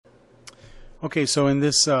Okay, so in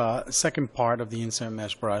this second part of the insert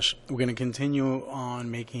mesh brush, we're going to continue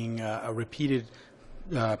on making a repeated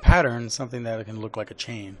pattern, something that can look like a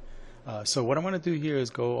chain. So what I'm going to do here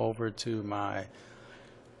is go over to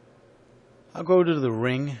I'll go to the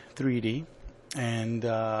ring 3D, and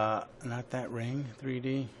not that ring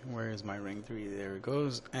 3D. Where is my ring 3D? There it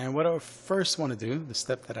goes. And what I first want to do, the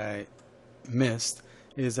step that I missed,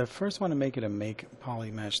 is I first want to make it a make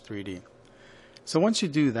Polymesh 3D. So once you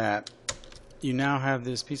do that, you now have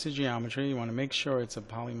this piece of geometry. You want to make sure it's a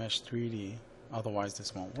Polymesh 3D, otherwise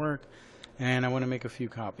this won't work. And I want to make a few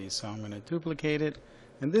copies, so I'm going to duplicate it,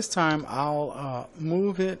 and this time I'll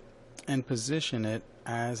move it and position it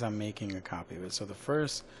as I'm making a copy of it. So the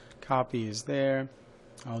first copy is there.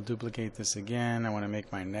 I'll duplicate this again. I want to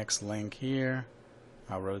make my next link here.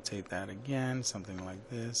 I'll rotate that again, something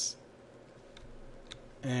like this,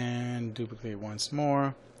 and duplicate once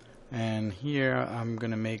more. And here I'm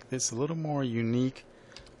going to make this a little more unique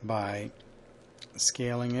by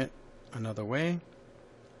scaling it another way,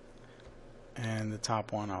 and the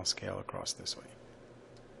top one I'll scale across this way.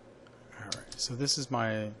 Alright, so this is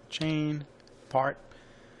my chain part,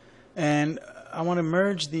 and I want to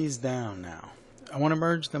merge these down now. I want to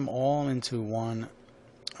merge them all into one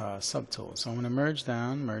subtool. So I'm going to merge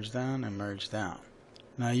down, and merge down.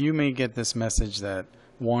 Now you may get this message that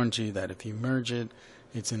warns you that if you merge it,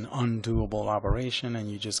 it's an undoable operation,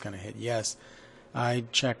 and you're just going to hit yes. I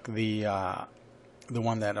check the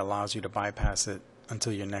one that allows you to bypass it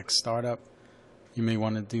until your next startup. You may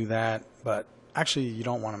want to do that, but actually you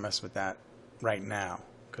don't want to mess with that right now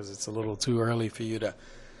because it's a little too early for you to,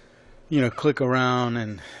 click around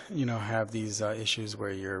and, have these issues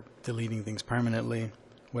where you're deleting things permanently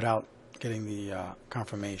without getting the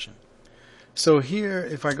confirmation. So here,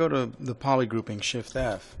 if I go to the poly grouping, Shift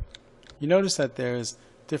F, you notice that there's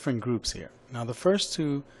different groups here. Now the first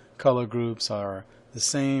two color groups are the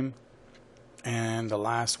same, and the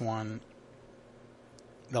last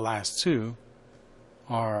two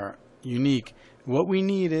are unique. What we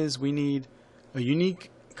need is a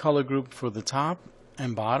unique color group for the top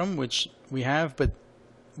and bottom, which we have, but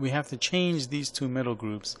we have to change these two middle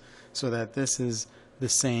groups so that this is the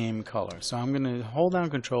same color. So I'm going to hold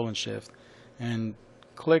down Control and Shift and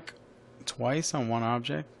click twice on one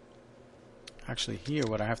object. Actually, here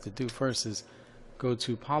what I have to do first is go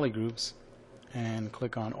to Polygroups and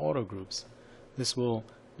click on Auto Groups. This will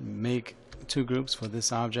make two groups for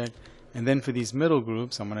this object, and then for these middle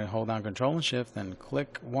groups I'm going to hold down Control and Shift and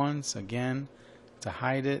click once again to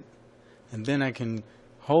hide it, and then I can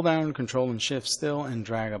hold down Control and Shift still and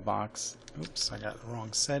drag a box. Oops, I got the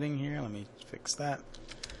wrong setting here. Let me fix that.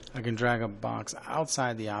 I can drag a box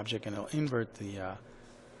outside the object and it'll invert the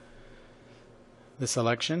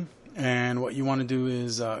selection. And what you want to do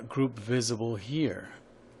is group visible here.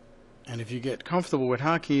 And if you get comfortable with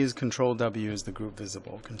hotkeys, Control W is the group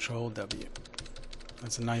visible. Control W.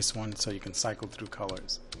 That's a nice one, so you can cycle through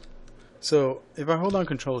colors. So if I hold on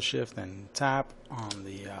Control Shift and tap on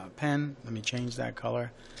the pen, let me change that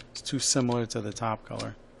color. It's too similar to the top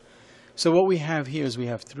color. So what we have here is we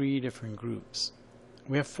have three different groups.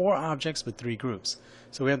 We have four objects but three groups.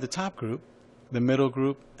 So we have the top group, the middle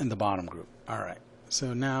group, and the bottom group. Alright.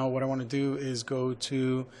 So now what I want to do is go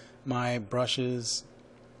to my brushes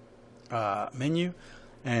menu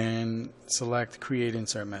and select Create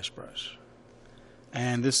Insert Mesh Brush.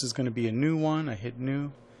 And this is going to be a new one. I hit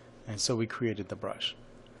New, and so we created the brush.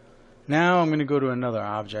 Now I'm going to go to another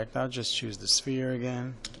object. I'll just choose the sphere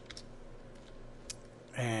again.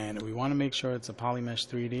 And we want to make sure it's a Polymesh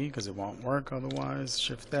 3D because it won't work otherwise.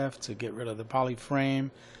 Shift F to get rid of the poly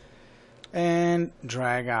frame. And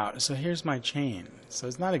drag out. So here's my chain. So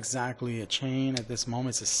it's not exactly a chain at this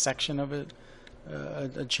moment, it's a section of it,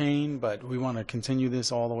 a chain, but we want to continue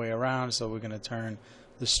this all the way around, so we're going to turn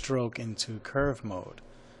the stroke into curve mode.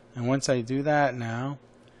 And once I do that, now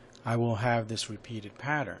I will have this repeated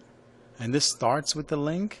pattern. And this starts with the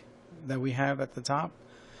link that we have at the top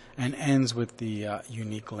and ends with the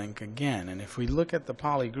unique link again. And if we look at the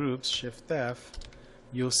poly groups, Shift F,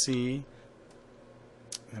 you'll see.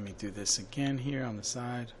 Let me do this again here on the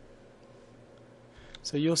side.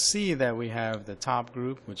 So you'll see that we have the top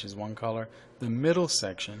group, which is one color, the middle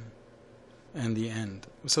section, and the end.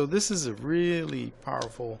 So this is a really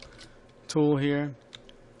powerful tool here.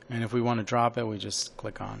 And if we want to drop it, we just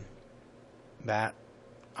click on that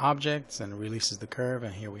object and it releases the curve,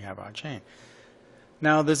 and here we have our chain.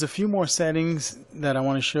 Now there's a few more settings that I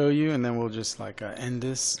want to show you, and then we'll just end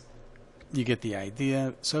this. You get the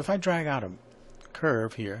idea. So if I drag out a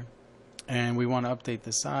curve here and we want to update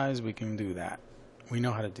the size, we can do that. We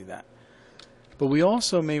know how to do that. But we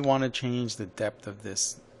also may want to change the depth of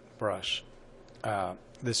this brush.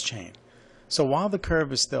 this chain. So while the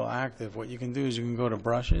curve is still active, what you can do is you can go to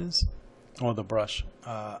brushes or the brush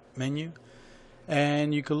menu,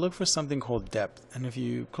 and you can look for something called depth. And if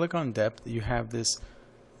you click on depth, you have this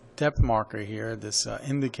depth marker here, this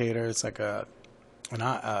indicator. It's like a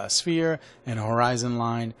sphere and a horizon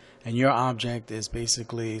line, and your object is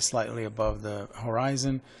basically slightly above the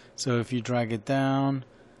horizon. So if you drag it down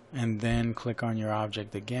and then click on your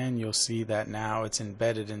object again, you'll see that now it's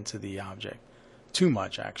embedded into the object. Too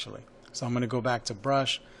much, actually. So I'm going to go back to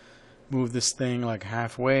brush, move this thing like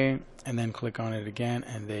halfway, and then click on it again,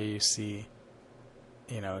 and there you see,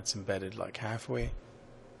 it's embedded like halfway.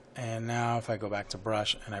 And now if I go back to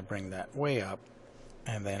brush and I bring that way up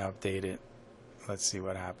and then update it, let's see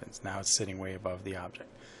what happens. Now it's sitting way above the object.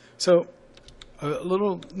 So a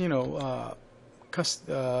little, little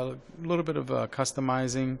bit of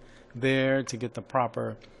customizing there to get the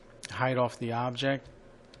proper height off the object.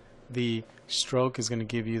 The stroke is going to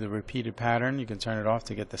give you the repeated pattern. You can turn it off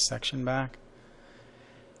to get the section back.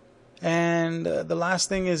 And the last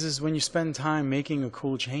thing is when you spend time making a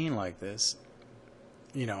cool chain like this,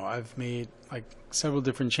 I've made like several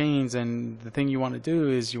different chains, and the thing you want to do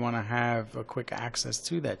is you want to have a quick access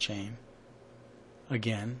to that chain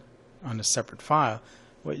again on a separate file.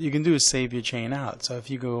 What you can do is save your chain out. So if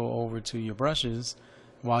you go over to your brushes,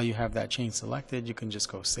 while you have that chain selected, you can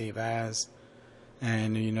just go save as,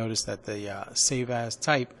 and you notice that the save as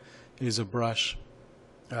type is a brush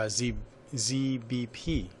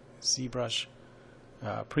ZBP, ZBrush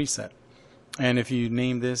preset. And if you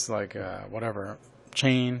name this like whatever,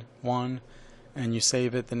 chain 1, and you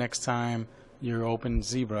save it, the next time you open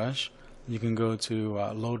ZBrush, you can go to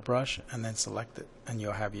load brush and then select it, and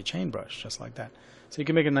you'll have your chain brush just like that. So you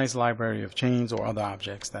can make a nice library of chains or other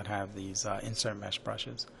objects that have these insert mesh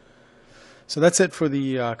brushes. So that's it for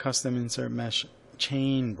the custom insert mesh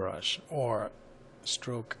chain brush or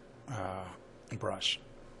stroke brush.